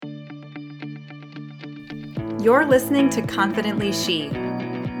You're listening to Confidently She,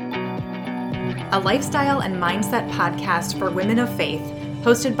 a lifestyle and mindset podcast for women of faith,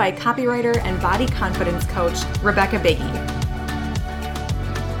 hosted by copywriter and body confidence coach, Rebecca Biggie.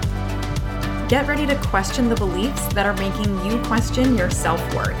 Get ready to question the beliefs that are making you question your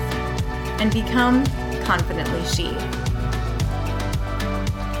self-worth and become Confidently She.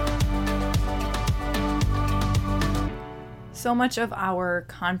 So much of our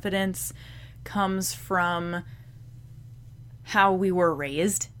confidence comes from how we were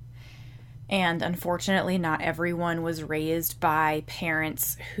raised. And unfortunately, not everyone was raised by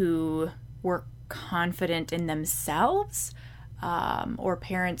parents who were confident in themselves, or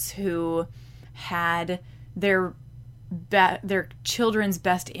parents who had their children's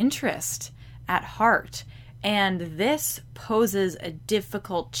best interest at heart. And this poses a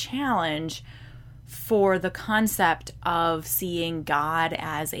difficult challenge for the concept of seeing God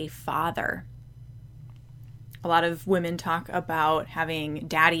as a father. A lot of women talk about having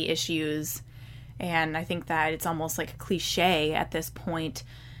daddy issues, and I think that it's almost like a cliche at this point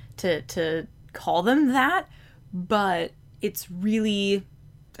to call them that, but it's really,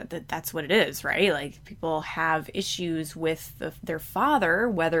 that's what it is, right? Like, people have issues with their father,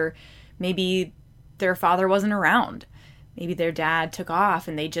 whether maybe their father wasn't around. Maybe their dad took off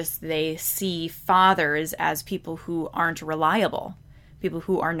and they see fathers as people who aren't reliable, people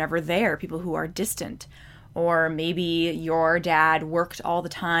who are never there, people who are distant. Or maybe your dad worked all the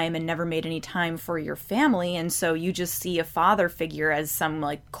time and never made any time for your family, and so you just see a father figure as some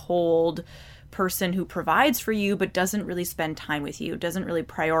like cold person who provides for you but doesn't really spend time with you, doesn't really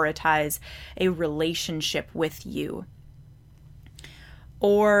prioritize a relationship with you.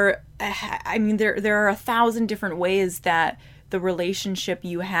 Or, I mean, there are 1,000 different ways that the relationship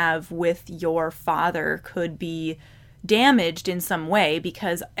you have with your father could be damaged in some way,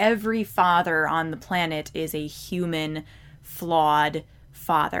 because every father on the planet is a human, flawed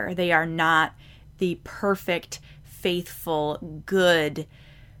father. They are not the perfect, faithful, good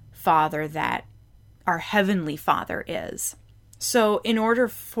father that our heavenly Father is. So in order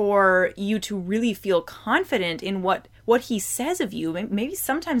for you to really feel confident in what he says of you, maybe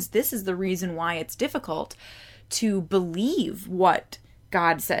sometimes this is the reason why it's difficult to believe what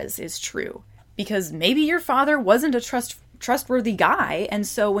God says is true. Because maybe your father wasn't a trustworthy guy, and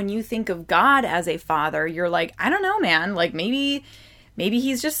so when you think of God as a father, you're like, I don't know, man, like maybe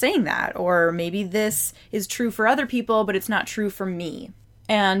he's just saying that, or maybe this is true for other people, but it's not true for me.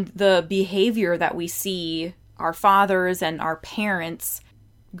 And the behavior that we see our fathers and our parents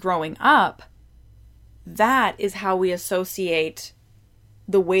growing up, that is how we associate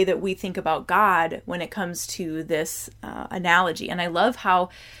the way that we think about God when it comes to this analogy. And I love how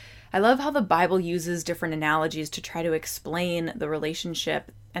the Bible uses different analogies to try to explain the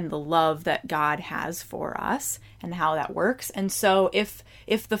relationship and the love that God has for us and how that works. And so if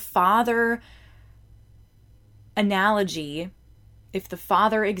the father analogy, if the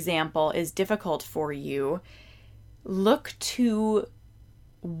father example is difficult for you, look to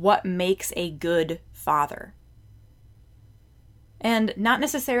what makes a good father. And not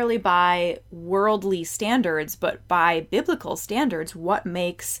necessarily by worldly standards, but by biblical standards, what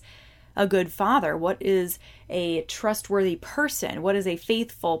makes a good father? What is a trustworthy person? What does a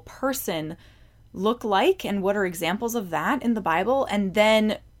faithful person look like? And what are examples of that in the Bible? And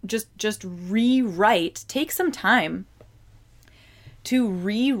then just rewrite, take some time to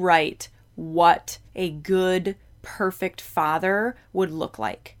rewrite what a good, perfect father would look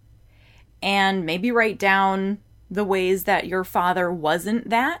like. And maybe write down the ways that your father wasn't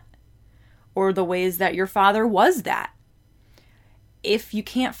that, or the ways that your father was that. If you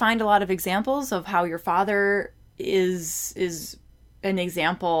can't find a lot of examples of how your father is an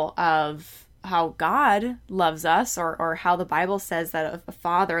example of how God loves us, or how the Bible says that a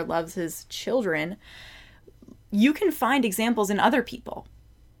father loves his children, you can find examples in other people.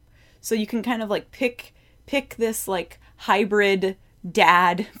 So you can kind of like pick this like hybrid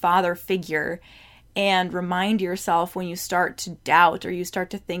dad-father figure and remind yourself when you start to doubt, or you start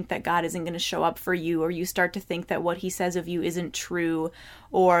to think that God isn't going to show up for you, or you start to think that what he says of you isn't true,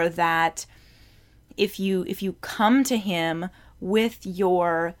 or that if you come to him with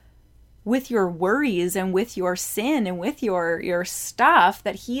your worries and with your sin and with your stuff,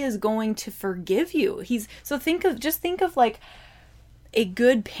 that he is going to forgive you. Think of like a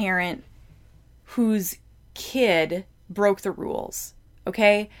good parent whose kid broke the rules.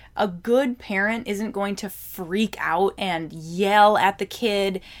 Okay? A good parent isn't going to freak out and yell at the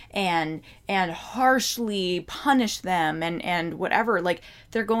kid and harshly punish them and whatever. Like,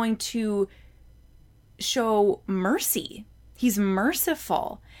 they're going to show mercy. He's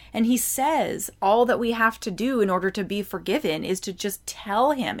merciful. And he says all that we have to do in order to be forgiven is to just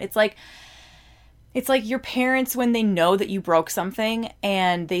tell him. It's like your parents when they know that you broke something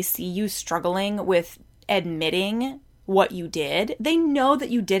and they see you struggling with admitting what you did. They know that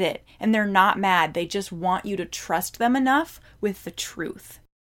you did it and they're not mad. They just want you to trust them enough with the truth.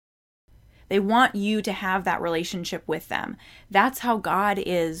 They want you to have that relationship with them. That's how God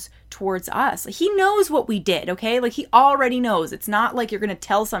is towards us. He knows what we did, okay? Like he already knows. It's not like you're going to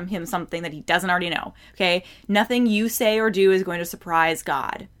tell him something that he doesn't already know, okay? Nothing you say or do is going to surprise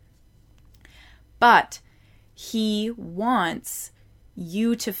God. But he wants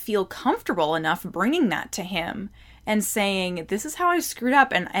you to feel comfortable enough bringing that to him and saying, this is how I screwed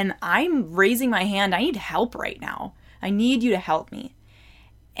up and I'm raising my hand. I need help right now. I need you to help me.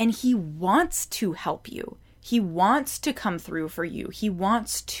 And he wants to help you. He wants to come through for you. He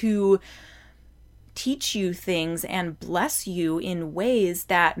wants to teach you things and bless you in ways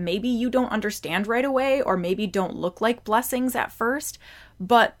that maybe you don't understand right away or maybe don't look like blessings at first.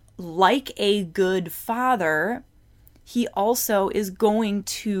 But like a good father, he also is going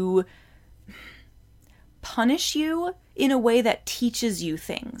to punish you in a way that teaches you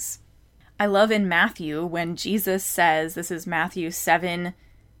things. I love in Matthew when Jesus says, this is Matthew 7:11.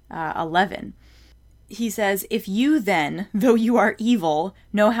 He says, if you then, though you are evil,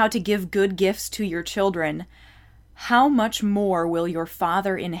 know how to give good gifts to your children, how much more will your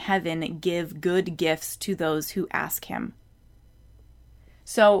Father in heaven give good gifts to those who ask him?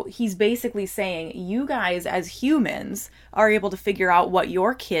 So he's basically saying, you guys as humans are able to figure out what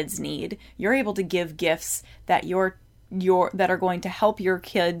your kids need. You're able to give gifts that that are going to help your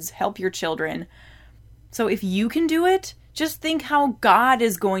kids, help your children. So if you can do it, just think how God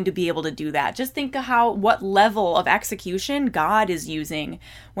is going to be able to do that. Just think of what level of execution God is using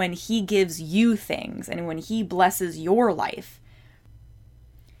when he gives you things and when he blesses your life.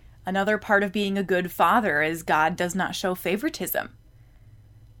 Another part of being a good father is God does not show favoritism.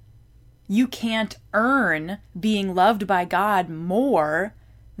 You can't earn being loved by God more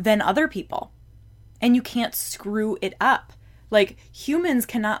than other people. And you can't screw it up. Like, humans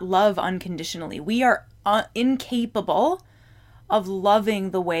cannot love unconditionally. We are incapable of loving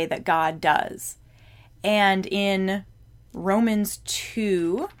the way that God does. And in Romans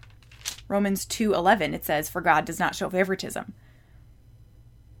 2:11, it says, for God does not show favoritism.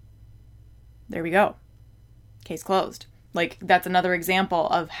 There we go. Case closed. Like, that's another example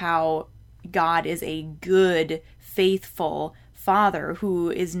of how God is a good, faithful father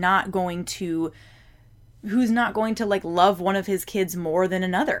who's not going to like love one of his kids more than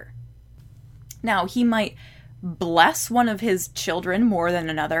another. Now, he might bless one of his children more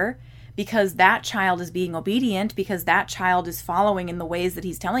than another because that child is being obedient, because that child is following in the ways that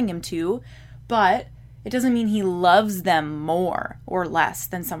he's telling him to, but it doesn't mean he loves them more or less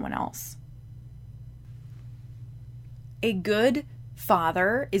than someone else. A good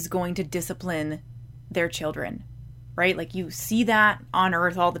father is going to discipline their children, right? Like, you see that on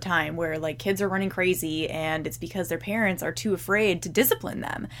earth all the time where like kids are running crazy and it's because their parents are too afraid to discipline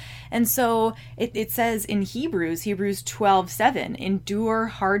them. And so it says in Hebrews 12:7, endure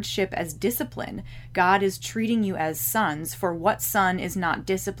hardship as discipline. God is treating you as sons, for what son is not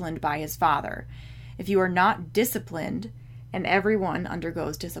disciplined by his father? If you are not disciplined, and everyone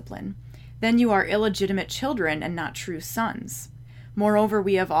undergoes discipline, then you are illegitimate children and not true sons. Moreover,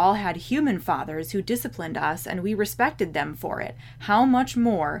 we have all had human fathers who disciplined us, and we respected them for it. How much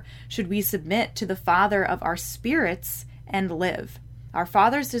more should we submit to the Father of our spirits and live? Our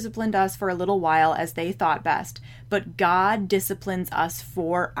fathers disciplined us for a little while as they thought best, but God disciplines us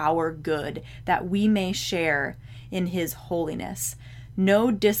for our good, that we may share in his holiness.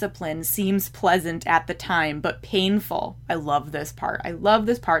 No discipline seems pleasant at the time, but painful. I love this part. I love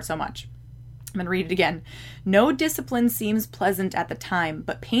this part so much. I'm going to read it again. No discipline seems pleasant at the time,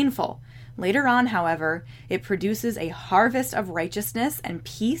 but painful. Later on, however, it produces a harvest of righteousness and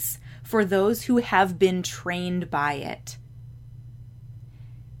peace for those who have been trained by it.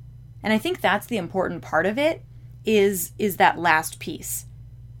 And I think that's the important part of it, is that last piece.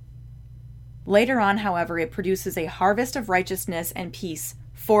 Later on, however, it produces a harvest of righteousness and peace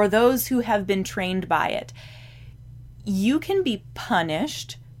for those who have been trained by it. You can be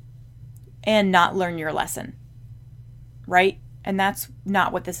punished and not learn your lesson, right? And that's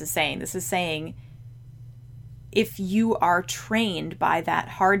not what this is saying. This is saying if you are trained by that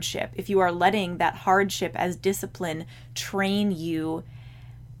hardship, if you are letting that hardship as discipline train you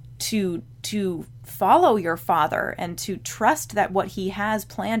to follow your Father and to trust that what he has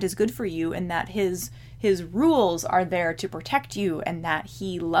planned is good for you and that his rules are there to protect you and that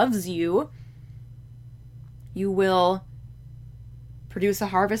he loves you, you will produce a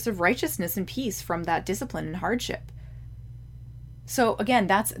harvest of righteousness and peace from that discipline and hardship. So again,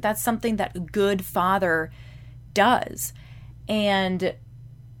 that's something that a good father does. And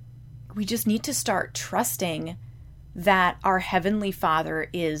we just need to start trusting that our Heavenly Father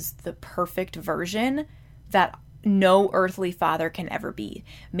is the perfect version that no earthly father can ever be.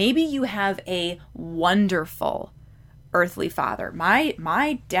 Maybe you have a wonderful earthly father.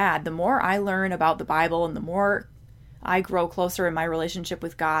 My dad, the more I learn about the Bible and the more I grow closer in my relationship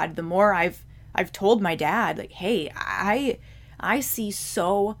with God, the more I've told my dad, like, hey, I see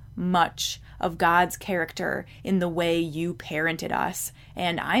so much of God's character in the way you parented us,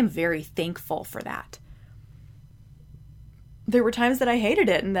 and I'm very thankful for that. There were times that I hated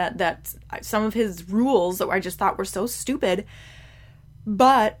it, and that some of his rules that I just thought were so stupid,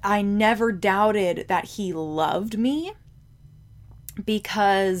 but I never doubted that he loved me,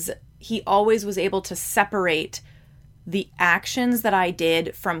 because he always was able to separate the actions that I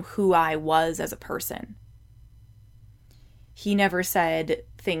did from who I was as a person. He never said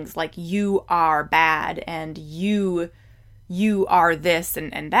things like, you are bad and you are this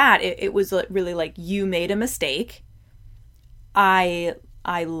and that. It was really like, you made a mistake. I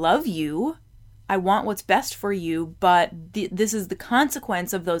love you. I want what's best for you, but this is the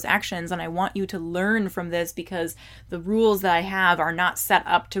consequence of those actions, and I want you to learn from this, because the rules that I have are not set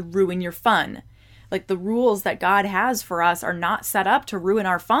up to ruin your fun. Like, the rules that God has for us are not set up to ruin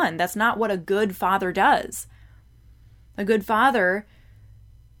our fun. That's not what a good father does. A good father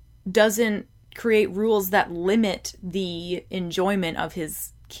doesn't create rules that limit the enjoyment of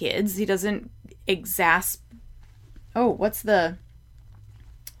his kids. He doesn't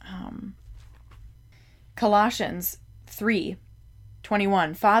Colossians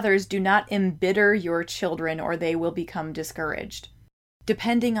 3:21. Fathers, do not embitter your children or they will become discouraged.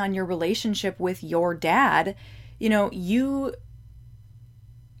 Depending on your relationship with your dad, we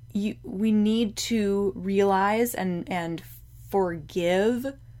need to realize and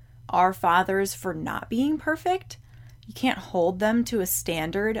forgive our fathers for not being perfect. You can't hold them to a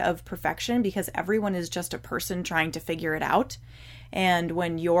standard of perfection, because everyone is just a person trying to figure it out. And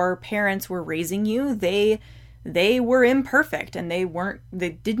when your parents were raising you, they were imperfect, and they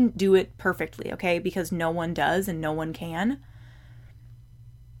didn't do it perfectly, okay? Because no one does and no one can.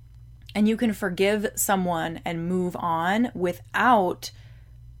 And you can forgive someone and move on without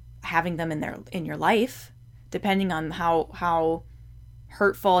having them in your life, depending on how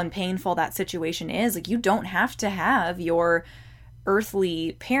hurtful and painful that situation is. Like, you don't have to have your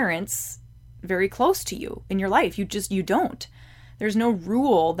earthly parents very close to you in your life. You don't. There's no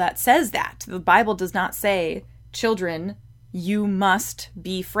rule that says that. The Bible does not say, children, you must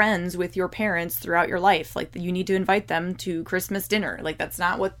be friends with your parents throughout your life. Like, you need to invite them to Christmas dinner. Like, that's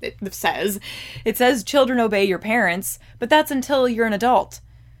not what it says. It says children obey your parents, but that's until you're an adult.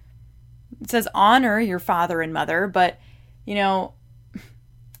 It says honor your father and mother, but,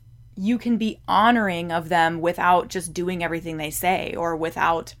 you can be honoring of them without just doing everything they say, or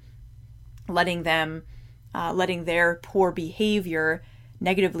without letting their poor behavior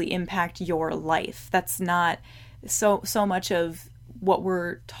negatively impact your life. That's not so much of what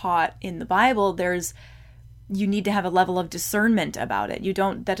we're taught in the Bible. You need to have a level of discernment about it.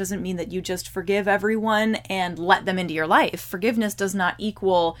 That doesn't mean that you just forgive everyone and let them into your life. Forgiveness does not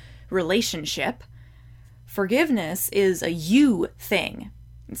equal relationship. Forgiveness is a you thing.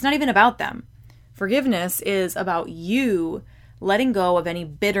 It's not even about them. Forgiveness is about you letting go of any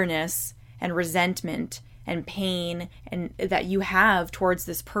bitterness and resentment and pain and that you have towards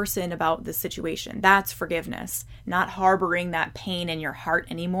this person about this situation. That's forgiveness. Not harboring that pain in your heart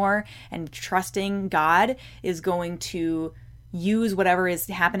anymore, and trusting God is going to use whatever is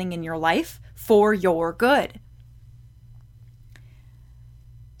happening in your life for your good.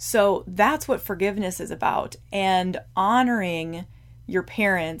 So that's what forgiveness is about. And honoring your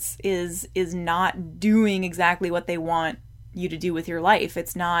parents is not doing exactly what they want you to do with your life.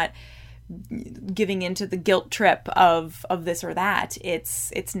 It's not giving into the guilt trip of this or that.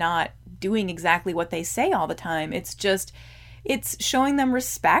 It's not doing exactly what they say all the time. It's showing them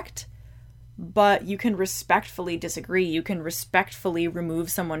respect, but you can respectfully disagree. You can respectfully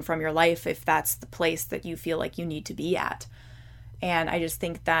remove someone from your life if that's the place that you feel like you need to be at. And I just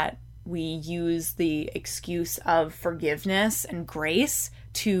think that we use the excuse of forgiveness and grace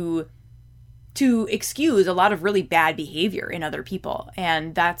to excuse a lot of really bad behavior in other people.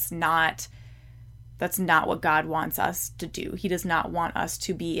 And that's not what God wants us to do. He does not want us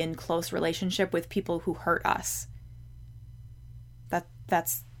to be in close relationship with people who hurt us.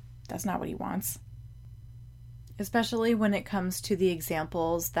 That's not what he wants. Especially when it comes to the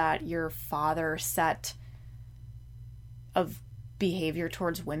examples that your father set of behavior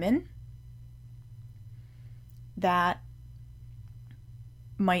towards women, that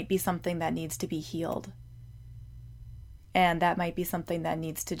might be something that needs to be healed. And that might be something that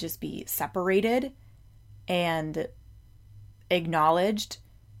needs to just be separated and acknowledged,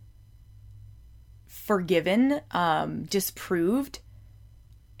 forgiven, disproved,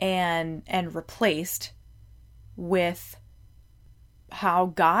 and replaced with how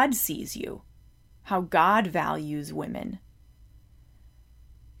God sees you, how God values women.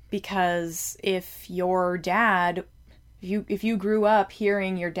 Because if your dad, if you grew up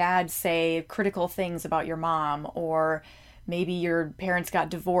hearing your dad say critical things about your mom, or maybe your parents got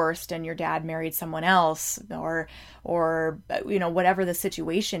divorced and your dad married someone else, or whatever the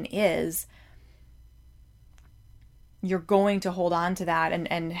situation is, you're going to hold on to that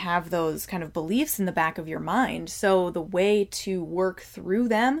and have those kind of beliefs in the back of your mind. So the way to work through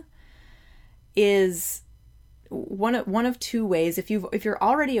them is one of two ways. If you're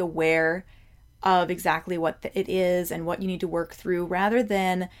already aware of exactly what it is and what you need to work through, rather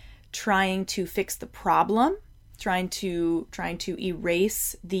than trying to fix the problem, trying to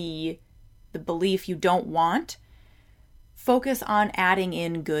erase the belief you don't want, focus on adding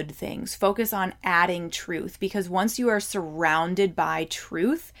in good things. Focus on adding truth, because once you are surrounded by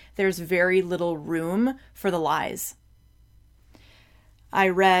truth, there's very little room for the lies. I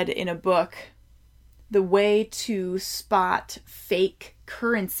read in a book, the way to spot fake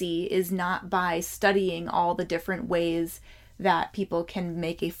currency is not by studying all the different ways that people can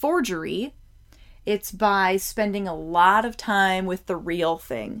make a forgery. It's by spending a lot of time with the real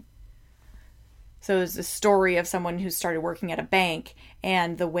thing. So there's a story of someone who started working at a bank,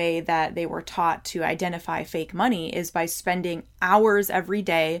 and the way that they were taught to identify fake money is by spending hours every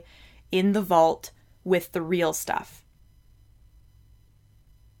day in the vault with the real stuff.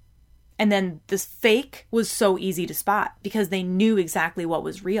 And then this fake was so easy to spot because they knew exactly what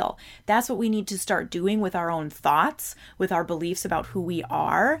was real. That's what we need to start doing with our own thoughts, with our beliefs about who we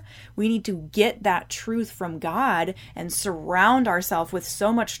are. We need to get that truth from God and surround ourselves with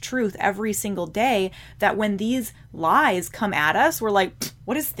so much truth every single day that when these lies come at us, we're like,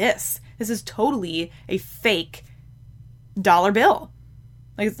 what is this? This is totally a fake dollar bill.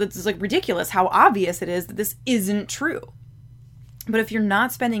 Like, it's like ridiculous how obvious it is that this isn't true. But if you're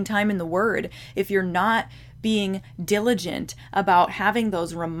not spending time in the Word, if you're not being diligent about having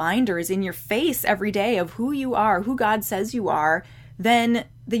those reminders in your face every day of who you are, who God says you are, then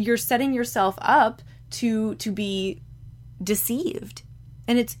you're setting yourself up to be deceived.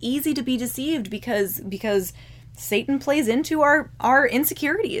 And it's easy to be deceived because Satan plays into our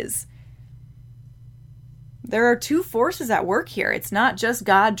insecurities. There are two forces at work here. It's not just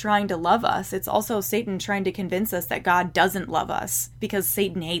God trying to love us. It's also Satan trying to convince us that God doesn't love us because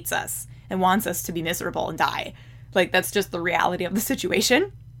Satan hates us and wants us to be miserable and die. Like, that's just the reality of the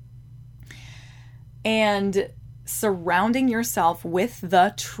situation. And surrounding yourself with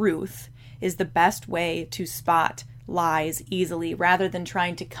the truth is the best way to spot lies easily, rather than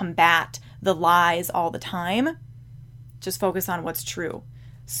trying to combat the lies all the time. Just focus on what's true.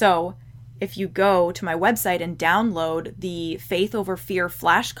 So, if you go to my website and download the Faith Over Fear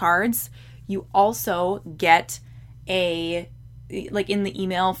flashcards, you also get in the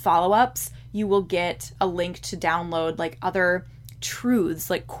email follow-ups, you will get a link to download like other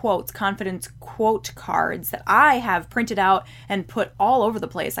truths, like quotes, confidence quote cards that I have printed out and put all over the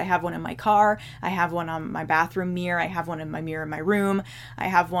place. I have one in my car. I have one on my bathroom mirror. I have one in my mirror in my room. I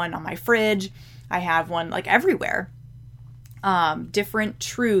have one on my fridge. I have one like everywhere. Different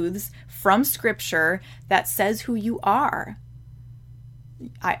truths from Scripture that says who you are.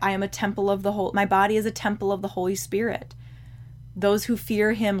 I am a temple of my body is a temple of the Holy Spirit. Those who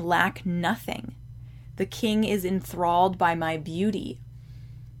fear him lack nothing. The King is enthralled by my beauty.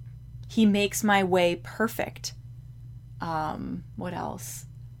 He makes my way perfect. What else?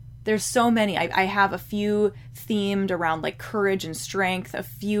 There's so many. I have a few themed around like courage and strength, a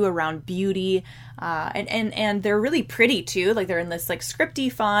few around beauty, and they're really pretty too. Like they're in this like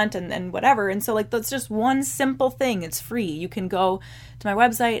scripty font and whatever. And so like that's just one simple thing. It's free. You can go to my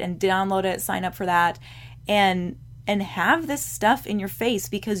website and download it, sign up for that, and have this stuff in your face,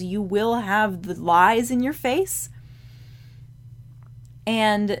 because you will have the lies in your face.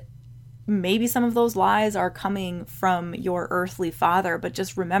 And maybe some of those lies are coming from your earthly father, but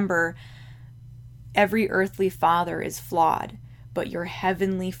just remember, every earthly father is flawed, but your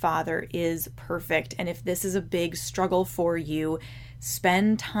heavenly Father is perfect. And if this is a big struggle for you,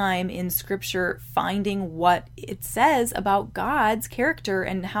 spend time in Scripture finding what it says about God's character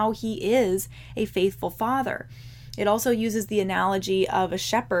and how he is a faithful father. It also uses the analogy of a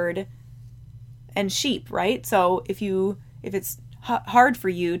shepherd and sheep, right? So if it's hard for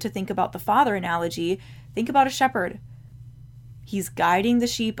you to think about the father analogy, think about a shepherd. He's guiding the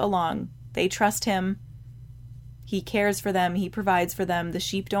sheep along. They trust him. He cares for them. He provides for them. The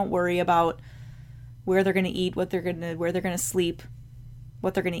sheep don't worry about where they're going to eat, where they're going to sleep,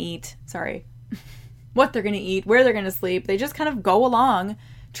 what they're going to eat. Sorry. What they're going to eat, where they're going to sleep. They just kind of go along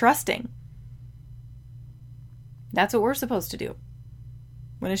trusting. That's what we're supposed to do.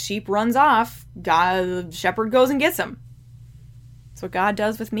 When a sheep runs off, the shepherd goes and gets him. That's what God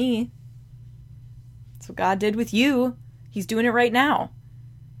does with me. That's what God did with you. He's doing it right now.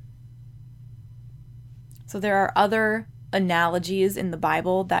 So there are other analogies in the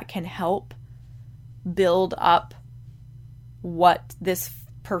Bible that can help build up what this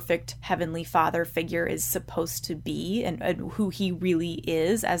perfect heavenly father figure is supposed to be and who he really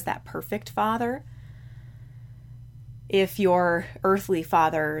is as that perfect father. If your earthly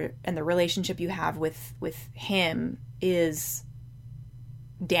father and the relationship you have with him is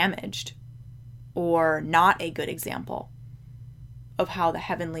damaged or not a good example of how the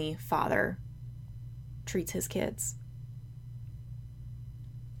heavenly father treats his kids.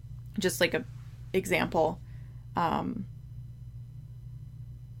 Just like a example,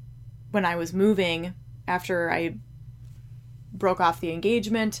 when I was moving, after I broke off the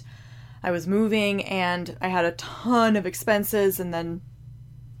engagement, I was moving and I had a ton of expenses, and then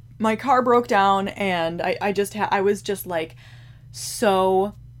my car broke down and I was just like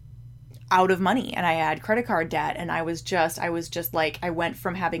so out of money, and I had credit card debt, and I was just like, I went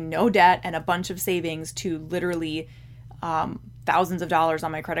from having no debt and a bunch of savings to literally thousands of dollars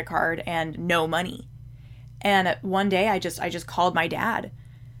on my credit card and no money. And one day I just called my dad,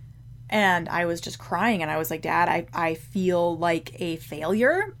 and I was just crying, and I was like, Dad, I feel like a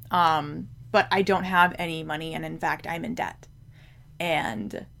failure, but I don't have any money, and in fact, I'm in debt.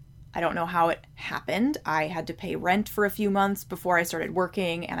 And I don't know how it happened. I had to pay rent for a few months before I started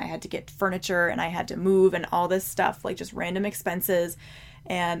working, and I had to get furniture, and I had to move, and all this stuff, like just random expenses,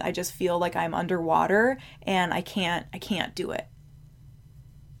 and I just feel like I'm underwater, and I can't do it.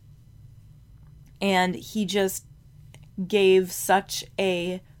 And he just gave such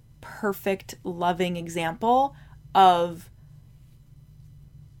a perfect, loving example of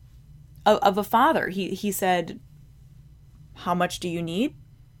a father. He said, how much do you need?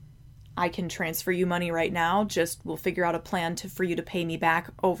 I can transfer you money right now. Just we'll figure out a plan for you to pay me back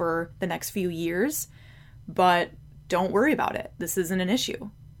over the next few years. But don't worry about it. This isn't an issue.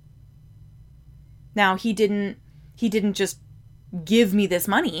 Now, he didn't just give me this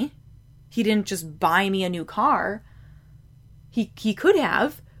money. He didn't just buy me a new car. He could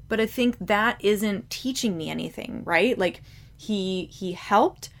have, but I think that isn't teaching me anything, right? Like he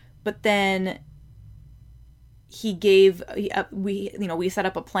helped, but then we set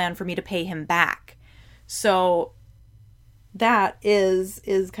up a plan for me to pay him back. So that is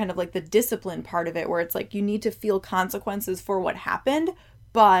kind of like the discipline part of it, where it's like you need to feel consequences for what happened,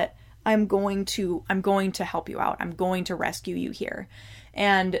 but I'm going to help you out. I'm going to rescue you here.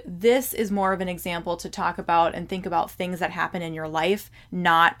 And this is more of an example to talk about and think about things that happen in your life,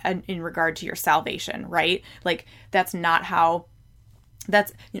 not in regard to your salvation, right? Like my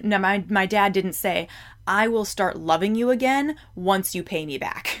dad didn't say, I will start loving you again once you pay me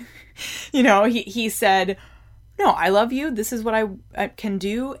back. He said, no, I love you. This is what I can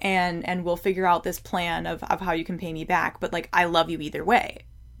do. And we'll figure out this plan of how you can pay me back. But like, I love you either way.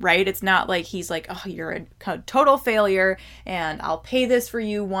 Right? It's not like he's like, oh, you're a total failure and I'll pay this for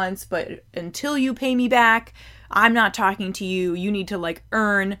you once, but until you pay me back, I'm not talking to you. You need to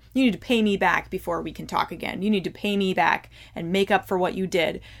you need to pay me back before we can talk again. You need to pay me back and make up for what you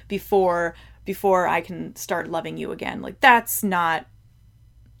did before I can start loving you again. Like, that's not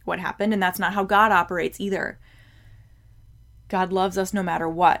what happened, and that's not how God operates either. God loves us no matter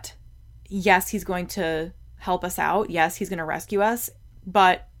what. Yes, he's going to help us out. Yes, he's going to rescue us,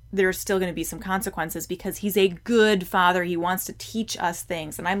 but there's still going to be some consequences because he's a good father. He wants to teach us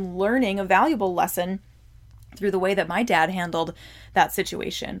things. And I'm learning a valuable lesson through the way that my dad handled that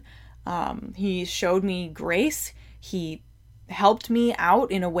situation. He showed me grace. He helped me out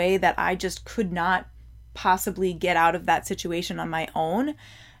in a way that I just could not possibly get out of that situation on my own.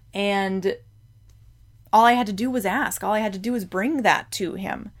 And all I had to do was ask. All I had to do was bring that to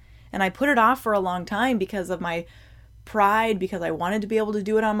him. And I put it off for a long time because of my pride, because I wanted to be able to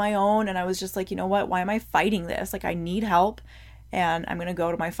do it on my own. And I was just like, you know what? Why am I fighting this? Like, I need help, and I'm going to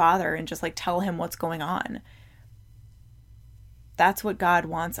go to my father and just like tell him what's going on. That's what God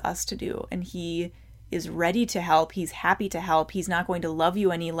wants us to do. And he is ready to help. He's happy to help. He's not going to love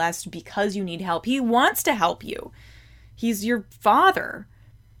you any less because you need help. He wants to help you. He's your father.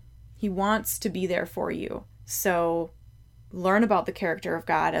 He wants to be there for you. So learn about the character of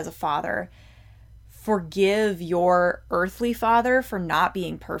God as a father. Forgive your earthly father for not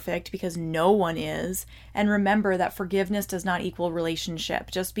being perfect, because no one is. And remember that forgiveness does not equal relationship.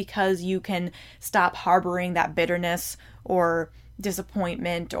 Just because you can stop harboring that bitterness or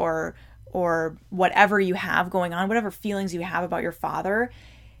disappointment or whatever you have going on, whatever feelings you have about your father,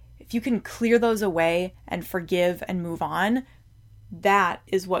 if you can clear those away and forgive and move on, that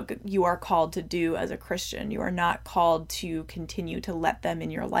is what you are called to do as a Christian. You are not called to continue to let them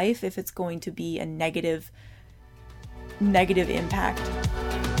in your life if it's going to be a negative impact.